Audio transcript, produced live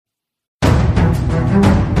Slides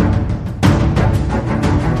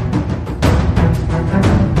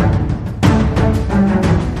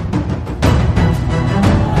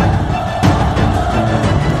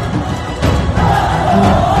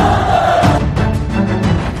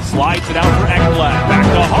it out for Ekblad. Back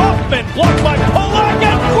to Hoffman. Blocked by Polak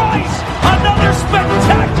and Price. Another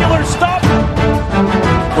spectacular stop.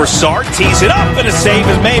 Broussard tees it up, and a save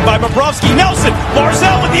is made by Bobrovsky. Nelson.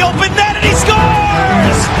 Barzal with the open net, and he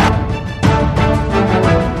scores!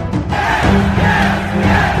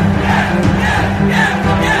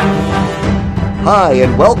 Hi,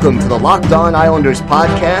 and welcome to the Locked On Islanders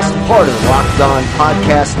podcast, part of the Locked On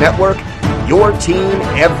Podcast Network, your team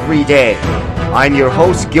every day. I'm your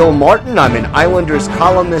host, Gil Martin. I'm an Islanders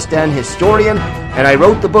columnist and historian, and I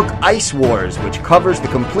wrote the book Ice Wars, which covers the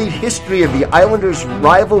complete history of the Islanders'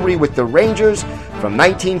 rivalry with the Rangers from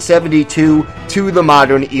 1972 to the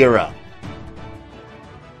modern era.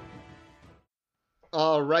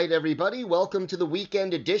 All right, everybody, welcome to the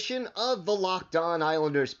weekend edition of the Locked On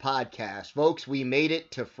Islanders podcast. Folks, we made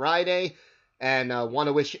it to Friday, and want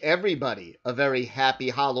to wish everybody a very happy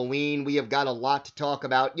Halloween. We have got a lot to talk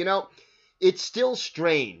about. You know, it's still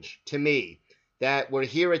strange to me that we're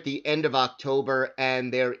here at the end of October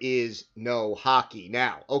and there is no hockey.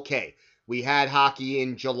 Now, okay, we had hockey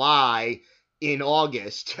in July, in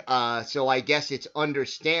August, so I guess it's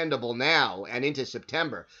understandable now and into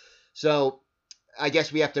September. So I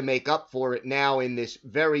guess we have to make up for it now in this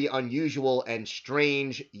very unusual and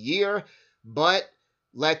strange year, but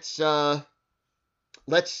let's deal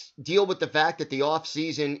with the fact that the off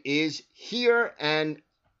season is here and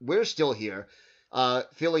we're still here,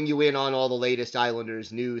 filling you in on all the latest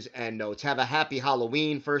Islanders news and notes. Have a happy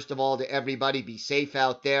Halloween, first of all, to everybody. Be safe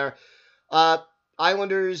out there.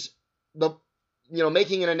 Islanders,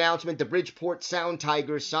 making an announcement. The Bridgeport Sound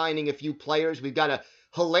Tigers signing a few players. We've got a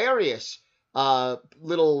hilarious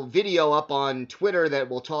little video up on Twitter that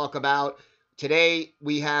we'll talk about. Today,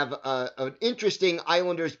 we have an interesting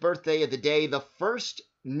Islanders birthday of the day. The first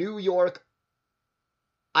New York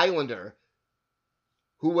Islander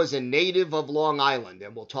who was a native of Long Island,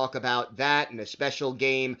 and we'll talk about that in a special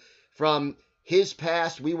game from his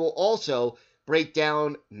past. We will also break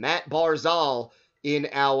down Matt Barzal in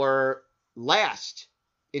our last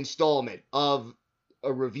installment of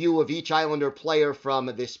a review of each Islander player from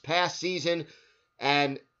this past season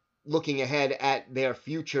and looking ahead at their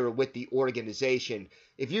future with the organization.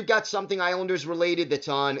 If you've got something Islanders related that's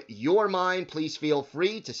on your mind, please feel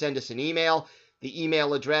free to send us an email. The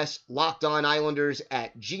email address,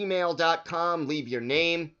 lockedonislanders@gmail.com. Leave your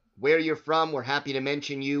name, where you're from. We're happy to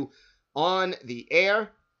mention you on the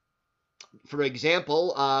air. For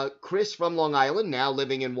example, Chris from Long Island, now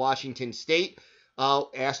living in Washington State,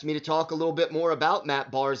 asked me to talk a little bit more about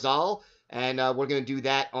Matt Barzal, and we're going to do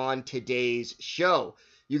that on today's show.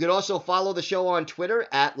 You can also follow the show on Twitter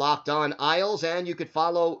at Locked On Isles, and you could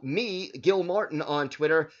follow me, Gil Martin, on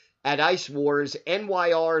Twitter at Ice Wars,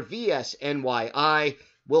 NYRVSNYI.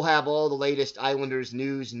 We'll have all the latest Islanders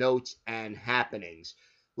news, notes, and happenings.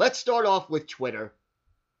 Let's start off with Twitter.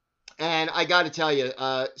 And I got to tell you,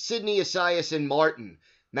 Sydney Esiason Martin,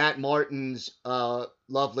 Matt Martin's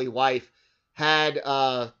lovely wife, had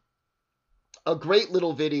a great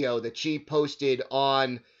little video that she posted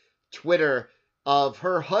on Twitter of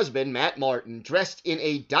her husband, Matt Martin, dressed in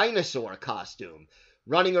a dinosaur costume,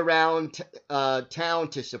 running around town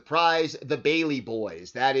to surprise the Bailey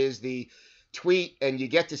boys. That is the tweet, and you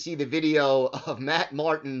get to see the video of Matt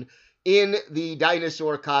Martin in the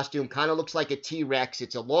dinosaur costume. Kind of looks like a T-Rex.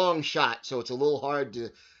 It's a long shot, so it's a little hard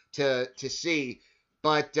to see.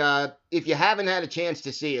 But if you haven't had a chance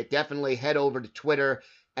to see it, definitely head over to Twitter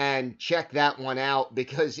and check that one out,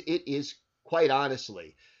 because it is, quite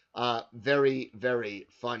honestly, very, very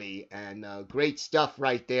funny and great stuff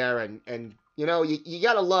right there. And you know, you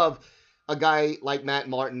got to love a guy like Matt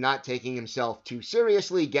Martin not taking himself too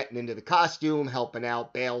seriously, getting into the costume, helping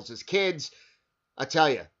out Bales' kids. I tell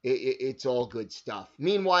you, it's all good stuff.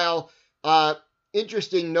 Meanwhile,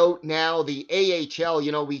 interesting note now, the AHL,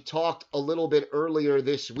 you know, we talked a little bit earlier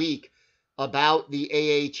this week about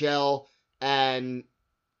the AHL and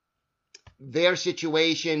their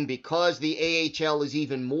situation, because the AHL is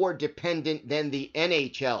even more dependent than the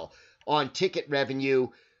NHL on ticket revenue.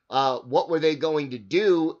 What were they going to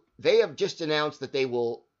do? They have just announced that they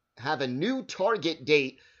will have a new target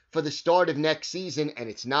date for the start of next season, and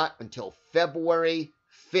it's not until February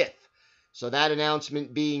 5th. So that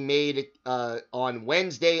announcement being made on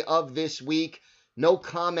Wednesday of this week. No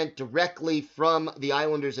comment directly from the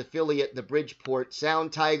Islanders affiliate, the Bridgeport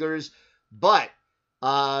Sound Tigers, but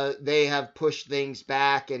they have pushed things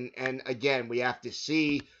back, and again, we have to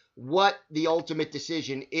see what the ultimate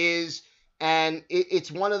decision is. And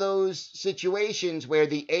it's one of those situations where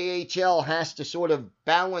the AHL has to sort of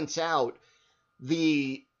balance out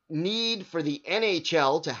the need for the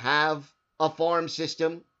NHL to have a farm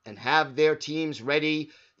system and have their teams ready,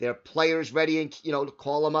 their players ready, and to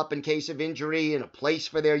call them up in case of injury, and a place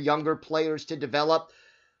for their younger players to develop,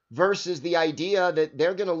 versus the idea that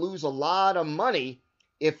they're going to lose a lot of money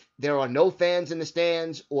if there are no fans in the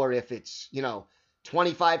stands, or if it's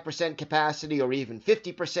 25% capacity or even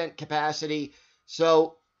 50% capacity.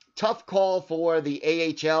 So tough call for the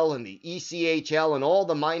AHL and the ECHL and all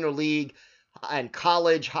the minor league and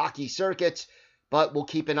college hockey circuits, but we'll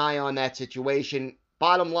keep an eye on that situation.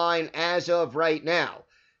 Bottom line, as of right now,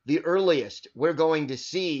 the earliest we're going to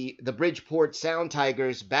see the Bridgeport Sound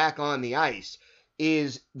Tigers back on the ice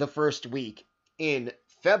is the first week in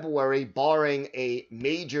February, barring a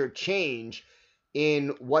major change in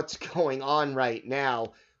what's going on right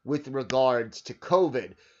now with regards to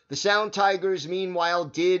COVID. The Sound Tigers, meanwhile,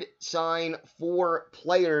 did sign 4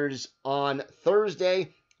 players on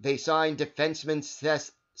Thursday. They signed defenseman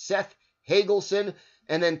Seth Hagelson,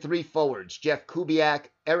 and then 3 forwards, Jeff Kubiak,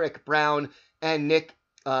 Eric Brown, and Nick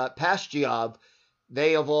Pastujov.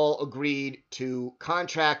 They have all agreed to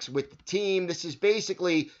contracts with the team. This is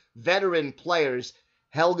basically veteran players.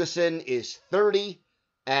 Helgeson is 30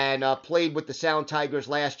 and played with the Sound Tigers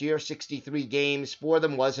last year, 63 games for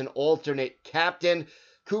them, was an alternate captain.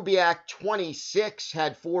 Kubiak, 26,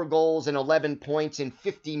 had 4 goals and 11 points in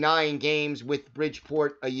 59 games with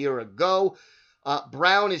Bridgeport a year ago.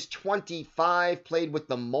 Brown is 25, played with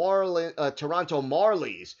the Toronto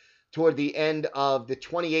Marlies toward the end of the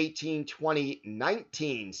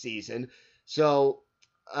 2018-2019 season. So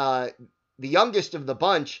the youngest of the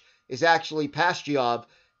bunch is actually Pastujov,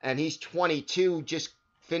 and he's 22, just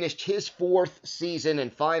finished his 4th season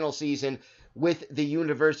and final season with the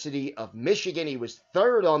University of Michigan. He was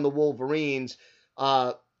 3rd on the Wolverines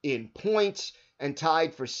in points and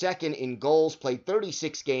tied for 2nd in goals, played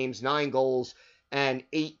 36 games, 9 goals, and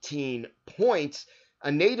 18 points.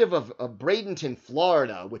 A native of Bradenton,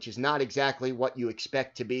 Florida, which is not exactly what you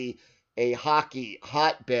expect to be a hockey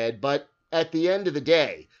hotbed, but at the end of the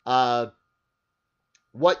day,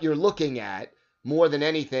 what you're looking at more than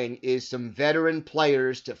anything is some veteran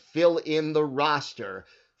players to fill in the roster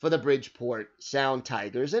for the Bridgeport Sound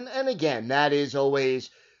Tigers. And again, that is always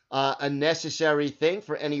a necessary thing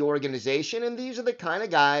for any organization. And these are the kind of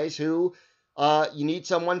guys who you need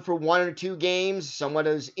someone for 1 or 2 games, someone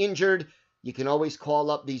who's injured. You can always call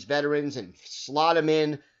up these veterans and slot them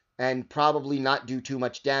in and probably not do too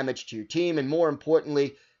much damage to your team. And more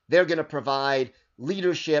importantly, they're going to provide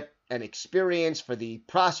leadership and experience for the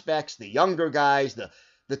prospects, the younger guys, the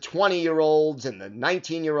 20-year-olds and the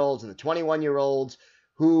 19-year-olds and the 21-year-olds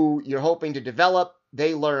who you're hoping to develop.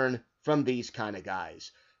 They learn from these kind of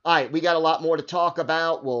guys. All right, we got a lot more to talk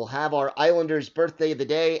about. We'll have our Islanders birthday of the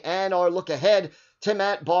day and our look ahead to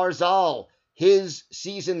Matt Barzal, his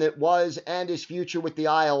season that was and his future with the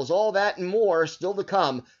Isles. All that and more still to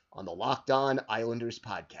come on the Locked On Islanders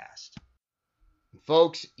podcast.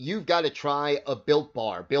 Folks, you've got to try a Built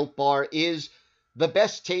Bar. Built Bar is the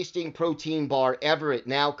best tasting protein bar ever. It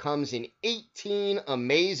now comes in 18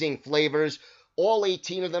 amazing flavors, all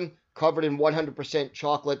 18 of them covered in 100%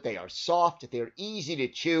 chocolate. They are soft. They're easy to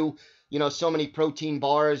chew. So many protein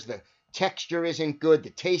bars, the texture isn't good, the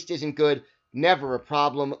taste isn't good. Never a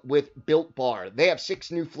problem with Built Bar. They have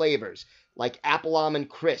 6 new flavors like apple almond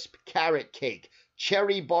crisp, carrot cake,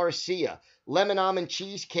 cherry barcia, lemon almond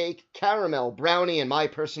cheesecake, caramel brownie, and my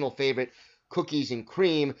personal favorite, cookies and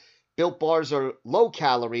cream. Built Bars are low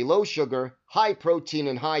calorie, low sugar, high protein,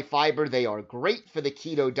 and high fiber. They are great for the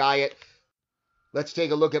keto diet. Let's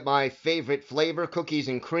take a look at my favorite flavor, cookies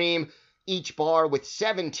and cream. Each bar with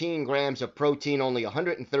 17 grams of protein, only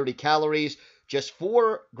 130 calories, just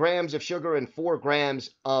 4 grams of sugar and 4 grams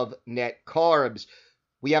of net carbs.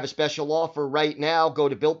 We have a special offer right now. Go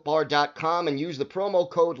to BuiltBar.com and use the promo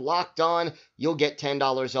code LOCKEDON. You'll get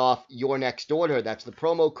 $10 off your next order. That's the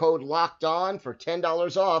promo code LOCKEDON for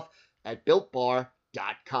 $10 off at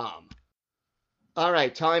BuiltBar.com. All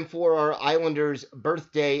right, time for our Islanders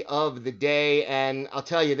birthday of the day. And I'll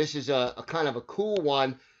tell you, this is a kind of a cool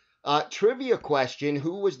one. Trivia question: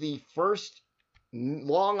 who was the first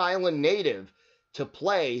Long Island native to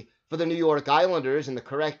play for the New York Islanders? And the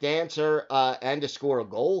correct answer, and to score a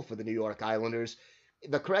goal for the New York Islanders,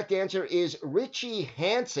 the correct answer is Richie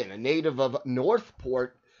Hansen, a native of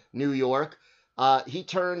Northport, New York. He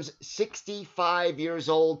turns 65 years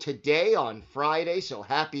old today on Friday, so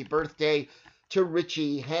happy birthday to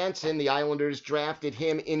Richie Hansen. The Islanders drafted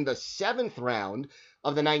him in the 7th round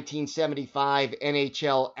of the 1975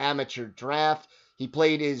 NHL Amateur Draft. He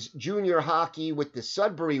played his junior hockey with the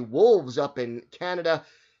Sudbury Wolves up in Canada,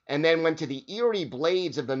 and then went to the Erie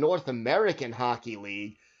Blades of the North American Hockey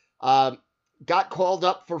League. Got called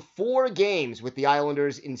up for 4 games with the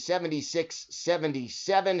Islanders in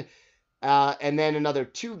 76-77, and then another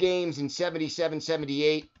 2 games in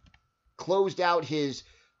 77-78. Closed out his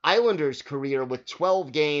Islanders career with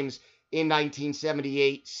 12 games in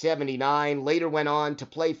 1978-79. Later went on to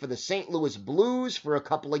play for the St. Louis Blues for a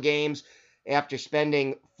couple of games after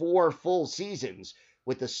spending 4 full seasons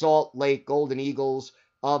with the Salt Lake Golden Eagles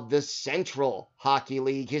of the Central Hockey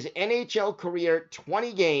League. His NHL career,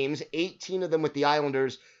 20 games, 18 of them with the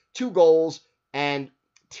Islanders, 2 goals and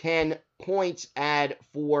 10 points. Add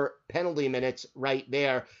 4 penalty minutes right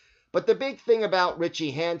there. But the big thing about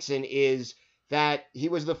Richie Hansen is that he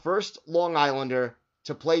was the first Long Islander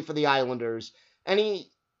to play for the Islanders. And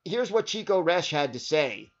here's what Chico Resch had to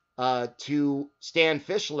say to Stan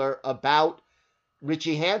Fischler about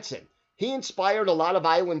Richie Hansen. He inspired a lot of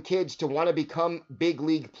Island kids to want to become big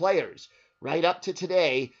league players. Right up to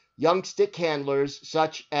today, young stick handlers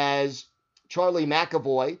such as Charlie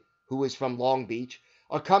McAvoy, who is from Long Beach,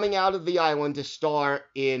 are coming out of the Island to star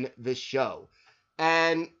in the show.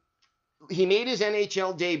 And he made his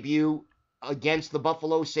NHL debut against the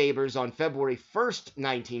Buffalo Sabres on February 1st,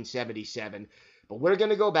 1977. But we're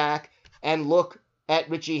going to go back and look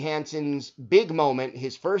at Richie Hansen's big moment,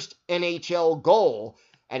 his first NHL goal,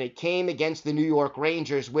 and it came against the New York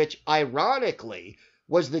Rangers, which ironically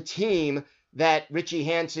was the team that Richie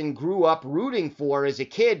Hansen grew up rooting for as a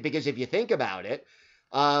kid, because if you think about it,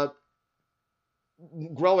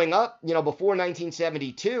 growing up, before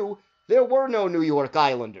 1972, there were no New York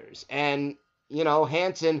Islanders. And,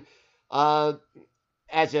 Hansen,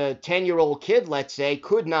 as a 10-year-old kid, let's say,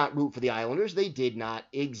 could not root for the Islanders. They did not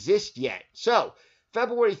exist yet. So,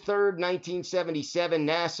 February 3rd, 1977,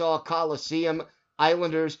 Nassau Coliseum,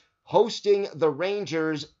 Islanders hosting the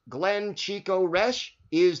Rangers. Glenn Chico Resch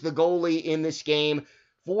is the goalie in this game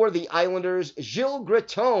for the Islanders. Gilles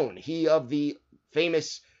Gratton, he of the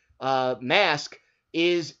famous mask,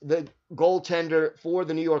 is the goaltender for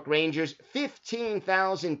the New York Rangers.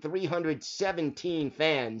 15,317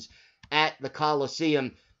 fans at the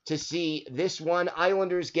Coliseum to see this one.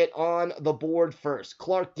 Islanders get on the board first.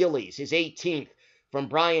 Clark Gillies, his 18th, from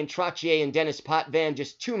Brian Trottier and Dennis Potvin,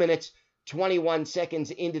 just 2 minutes, 21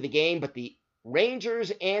 seconds into the game, but the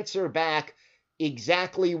Rangers answer back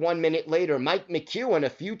exactly 1 minute later. Mike McEwen, a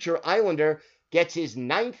future Islander, gets his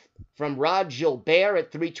 9th from Rod Gilbert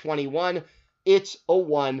at 3:21. It's a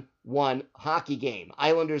 1-1 hockey game.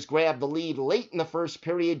 Islanders grab the lead late in the first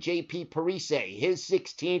period. J.P. Parise, his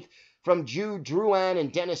 16th from Jude Drouin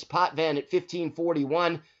and Dennis Potvin at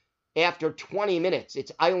 15:41. After 20 minutes,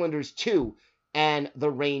 it's Islanders 2 and the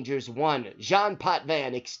Rangers 1. Jean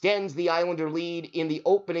Potvin extends the Islander lead in the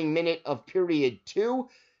opening minute of period 2.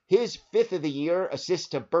 His 5th of the year,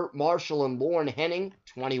 assist to Bert Marshall and Lorne Henning,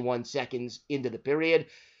 21 seconds into the period.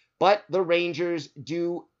 But the Rangers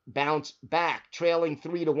do bounce back, trailing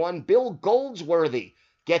 3-1. Bill Goldsworthy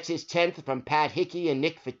gets his 10th from Pat Hickey and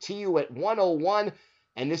Nick Fotiu at 1:01.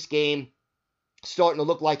 And this game starting to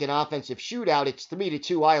look like an offensive shootout. It's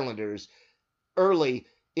 3-2 Islanders early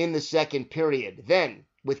in the second period. Then,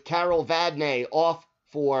 with Carol Vadnais off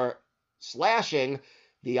for slashing,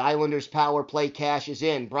 the Islanders' power play cashes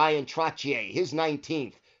in. Brian Trottier, his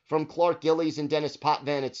 19th, from Clark Gillies and Dennis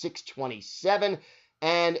Potvin at 6:27.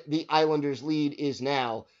 And the Islanders' lead is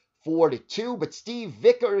now 4-2. But Steve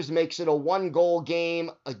Vickers makes it a 1-goal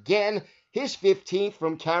game again. His 15th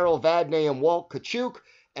from Carol Vadnais and Walt Kachuk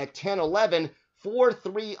at 10:11.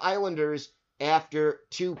 4-3 Islanders after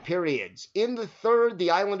 2 periods. In the third,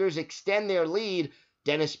 the Islanders extend their lead.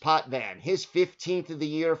 Dennis Potvin, his 15th of the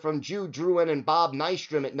year from Jude Drouin and Bob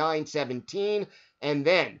Nystrom at 9:17. And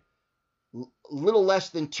then, little less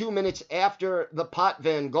than 2 minutes after the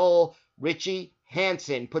Potvin goal, Richie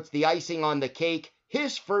Hansen puts the icing on the cake.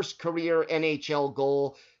 His first career NHL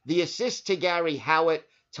goal. The assist to Gary Howitt.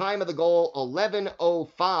 Time of the goal,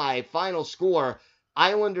 11:05. Final score,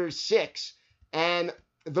 Islanders 6 and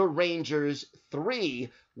the Rangers 3.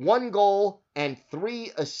 1 goal and 3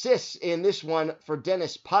 assists in this one for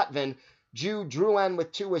Dennis Potvin. Jude Drouin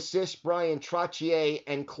with 2 assists. Brian Trottier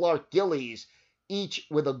and Clark Gillies, each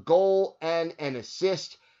with a goal and an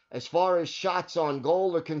assist. As far as shots on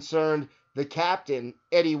goal are concerned, the captain,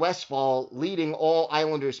 Eddie Westfall, leading all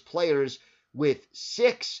Islanders players with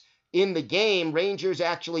 6. In the game, Rangers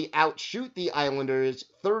actually outshoot the Islanders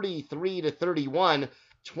 33-31.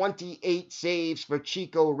 28 saves for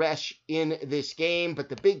Chico Resch in this game. But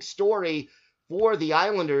the big story for the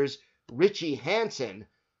Islanders Richie Hansen.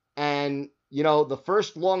 And, the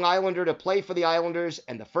first Long Islander to play for the Islanders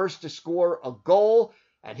and the first to score a goal.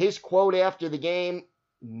 And his quote after the game,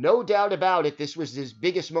 no doubt about it, this was his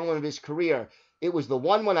biggest moment of his career. It was the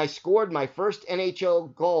one when I scored my first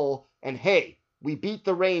NHL goal, and hey, we beat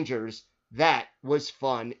the Rangers. That was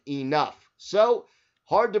fun enough. So,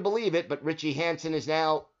 hard to believe it, but Richie Hansen is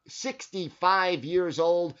now 65 years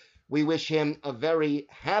old. We wish him a very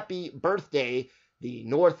happy birthday. The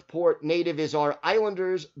Northport native is our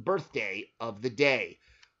Islanders' birthday of the day.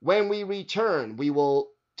 When we return, we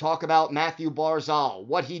will talk about Matthew Barzal,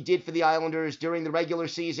 what he did for the Islanders during the regular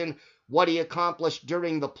season, what he accomplished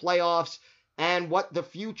during the playoffs, and what the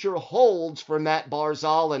future holds for Matt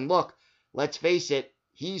Barzal. And look, let's face it,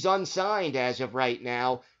 he's unsigned as of right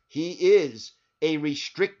now. He is a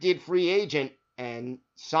restricted free agent, and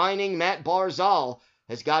signing Matt Barzal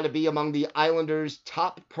has got to be among the Islanders'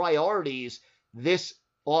 top priorities this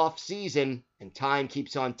offseason, and time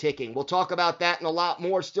keeps on ticking. We'll talk about that and a lot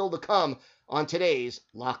more still to come on today's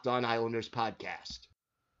Locked On Islanders podcast.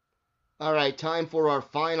 All right, time for our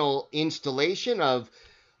final installation of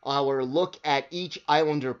our look at each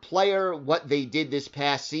Islander player, what they did this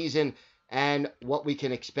past season, and what we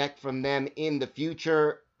can expect from them in the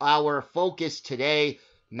future. Our focus today,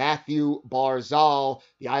 Matthew Barzal,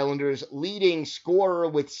 the Islanders' leading scorer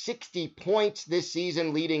with 60 points this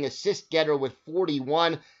season, leading assist getter with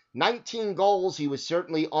 41, 19 goals. He was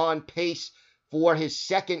certainly on pace for his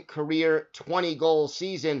second career 20-goal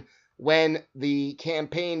season when the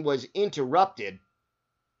campaign was interrupted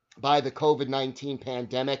by the COVID-19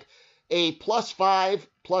 pandemic. A +5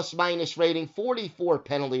 plus-minus rating, 44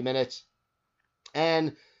 penalty minutes.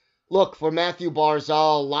 And look, for Matthew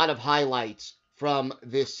Barzal, a lot of highlights from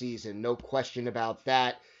this season, no question about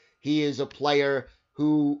that. He is a player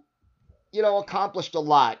who, accomplished a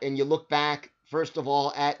lot. And you look back, first of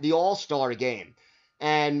all, at the All-Star game.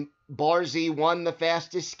 And Barzy won the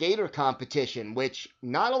fastest skater competition, which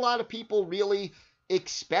not a lot of people really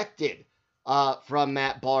expected from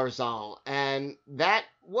Matt Barzal. And that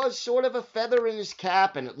was sort of a feather in his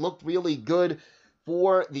cap, and it looked really good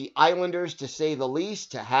for the Islanders, to say the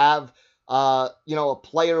least, to have a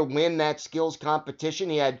player win that skills competition.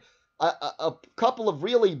 He had a couple of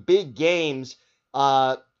really big games.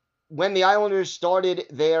 When the Islanders started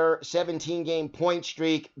their 17-game point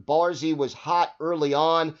streak, Barzy was hot early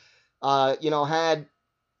on. Had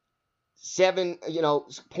 7,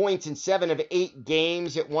 points in 7 of 8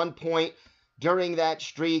 games at one point during that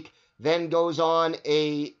streak. Then goes on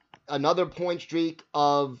another point streak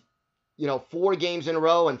of, 4 games in a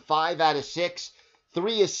row and 5 out of 6.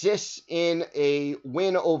 3 assists in a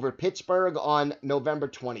win over Pittsburgh on November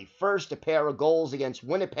 21st. A pair of goals against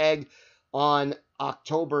Winnipeg on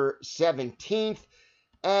October 17th.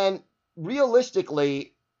 And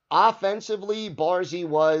realistically, offensively, Barzy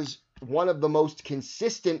was one of the most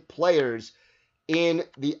consistent players in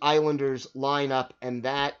the Islanders lineup, and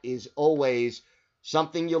that is always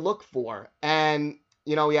something you look for. And,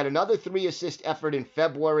 he had another 3-assist effort in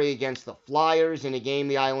February against the Flyers in a game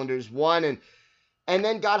the Islanders won, and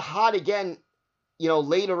then got hot again,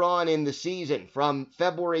 later on in the season from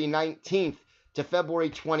February 19th to February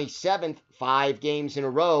 27th, 5 games in a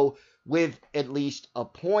row with at least a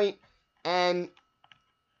point. And,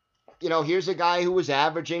 here's a guy who was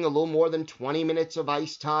averaging a little more than 20 minutes of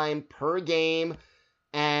ice time per game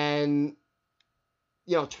and,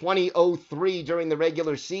 20.03 during the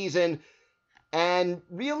regular season, and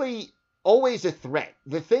really always a threat.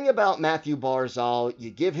 The thing about Matthew Barzal, you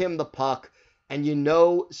give him the puck and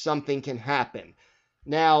something can happen.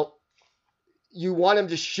 Now, you want him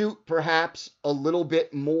to shoot perhaps a little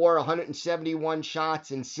bit more, 171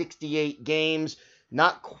 shots in 68 games,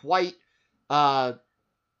 not quite, 3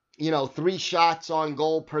 shots on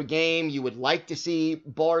goal per game. You would like to see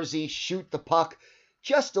Barzy shoot the puck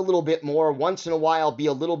just a little bit more, once in a while be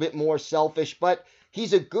a little bit more selfish, but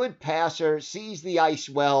he's a good passer, sees the ice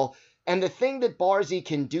well, and the thing that Barzy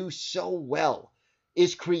can do so well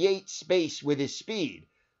is create space with his speed.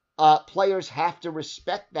 Players have to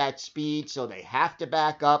respect that speed, so they have to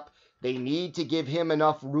back up. They need to give him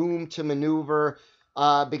enough room to maneuver,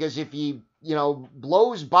 because if he,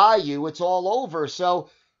 blows by you, it's all over. So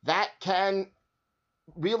that can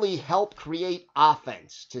really help create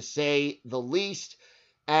offense, to say the least.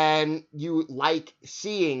 And you like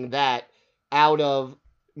seeing that out of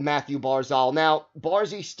Matthew Barzal. Now,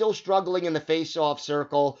 Barzy's still struggling in the face-off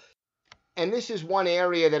circle, and this is one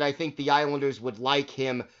area that I think the Islanders would like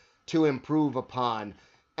him to improve upon.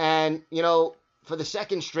 And, for the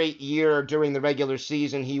second straight year during the regular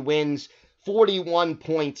season, he wins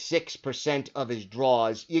 41.6% of his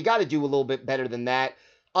draws. You got to do a little bit better than that.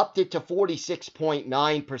 upped it to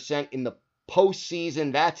 46.9% in the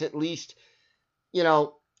postseason. That's at least,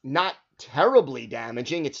 not terribly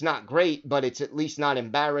damaging. It's not great, but it's at least not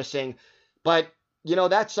embarrassing. But,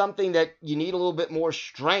 that's something that you need a little bit more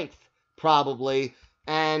strength, probably.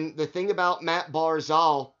 And the thing about Matt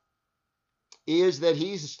Barzal is that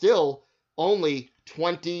he's still only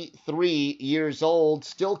 23 years old,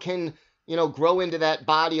 still can, grow into that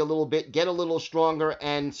body a little bit, get a little stronger,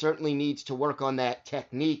 and certainly needs to work on that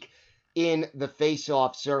technique in the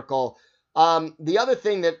face-off circle. The other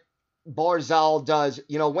thing that Barzal does,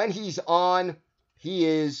 when he's on, he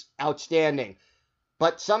is outstanding.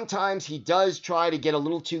 But sometimes he does try to get a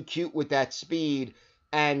little too cute with that speed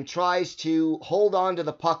and tries to hold on to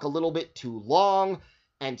the puck a little bit too long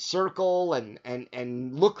and circle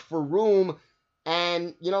and look for room.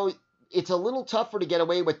 And, it's a little tougher to get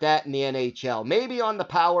away with that in the NHL. Maybe on the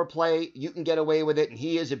power play, you can get away with it, and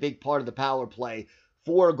he is a big part of the power play.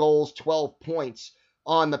 4 goals, 12 points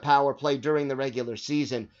on the power play during the regular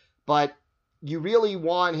season. But you really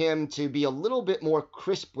want him to be a little bit more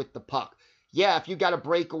crisp with the puck. Yeah, if you got a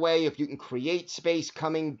breakaway, if you can create space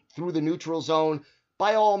coming through the neutral zone,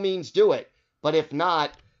 by all means do it. But if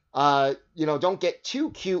not, don't get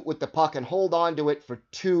too cute with the puck and hold on to it for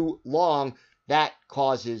too long. That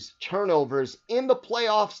causes turnovers. In the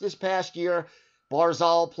playoffs this past year,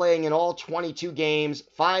 Barzal playing in all 22 games,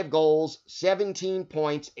 5 goals, 17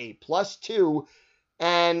 points, a +2,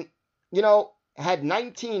 and, had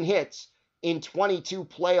 19 hits in 22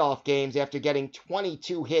 playoff games after getting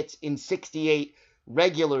 22 hits in 68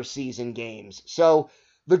 regular season games. So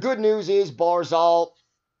the good news is Barzal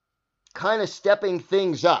kind of stepping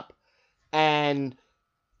things up and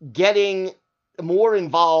getting more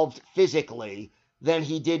involved physically than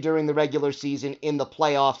he did during the regular season in the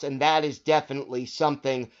playoffs, and that is definitely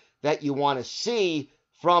something that you want to see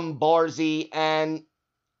from Barzy. And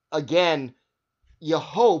again, you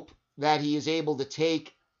hope that he is able to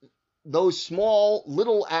take those small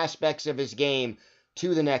little aspects of his game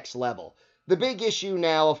to the next level. The big issue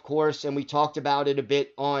now, of course, and we talked about it a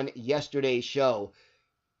bit on yesterday's show,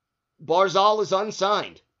 Barzal is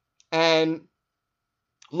unsigned. And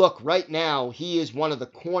look, right now, he is one of the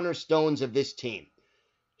cornerstones of this team.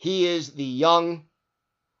 He is the young,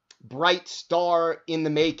 bright star in the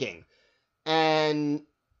making. And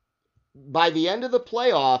by the end of the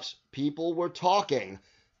playoffs, people were talking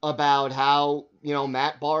about how,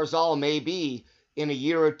 Matt Barzal may be, in a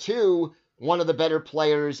year or two, one of the better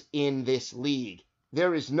players in this league.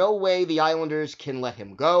 There is no way the Islanders can let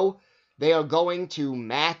him go. They are going to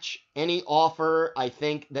match any offer, I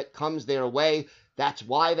think, that comes their way. That's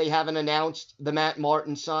why they haven't announced the Matt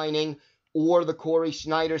Martin signing or the Corey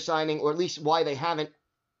Schneider signing, or at least why they haven't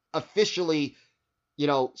officially,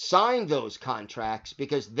 signed those contracts,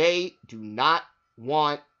 because they do not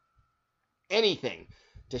want anything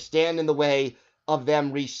to stand in the way of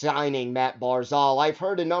them re-signing Matt Barzal. I've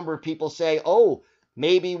heard a number of people say,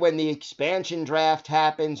 maybe when the expansion draft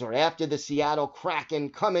happens or after the Seattle Kraken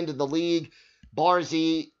come into the league,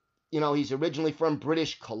 Barzy, he's originally from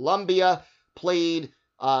British Columbia, played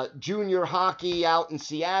junior hockey out in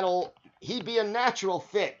Seattle. He'd be a natural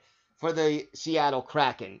fit for the Seattle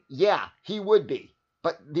Kraken. Yeah, he would be.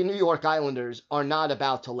 But the New York Islanders are not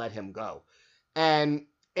about to let him go. And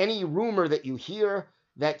any rumor that you hear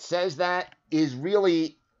that says that is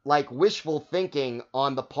really like wishful thinking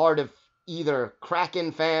on the part of either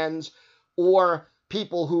Kraken fans or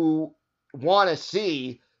people who want to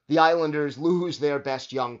see the Islanders lose their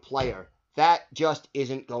best young player. That just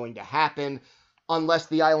isn't going to happen unless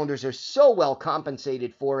the Islanders are so well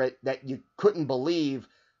compensated for it that you couldn't believe,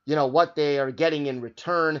 what they are getting in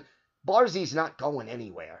return. Barzy's not going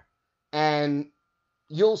anywhere. And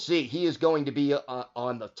you'll see he is going to be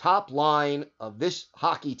on the top line of this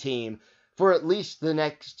hockey team for at least the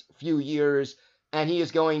next few years. And he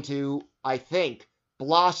is going to, I think,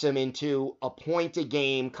 blossom into a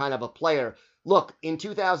point-a-game kind of a player. Look, in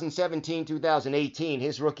 2017-2018,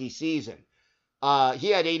 his rookie season, he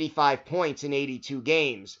had 85 points in 82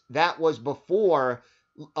 games. That was before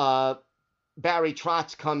Barry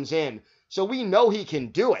Trotz comes in. So we know he can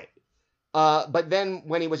do it. But then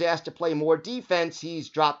when he was asked to play more defense, he's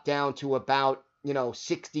dropped down to about,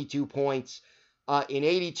 62 points in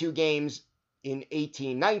 82 games in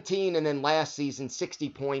 18-19, and then last season, 60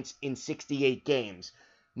 points in 68 games.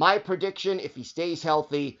 My prediction, if he stays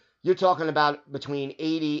healthy, you're talking about between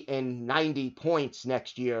 80 and 90 points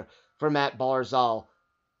next year for Matt Barzal.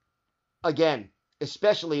 Again,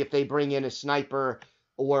 especially if they bring in a sniper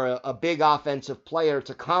or a big offensive player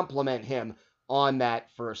to complement him on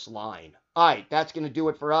that first line. All right, that's going to do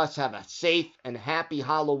it for us. Have a safe and happy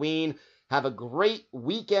Halloween. Have a great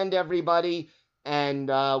weekend, everybody, and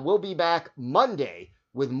we'll be back Monday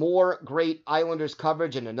with more great Islanders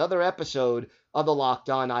coverage and another episode of the Locked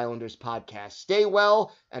On Islanders podcast. Stay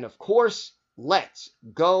well, and of course, let's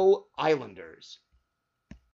go Islanders.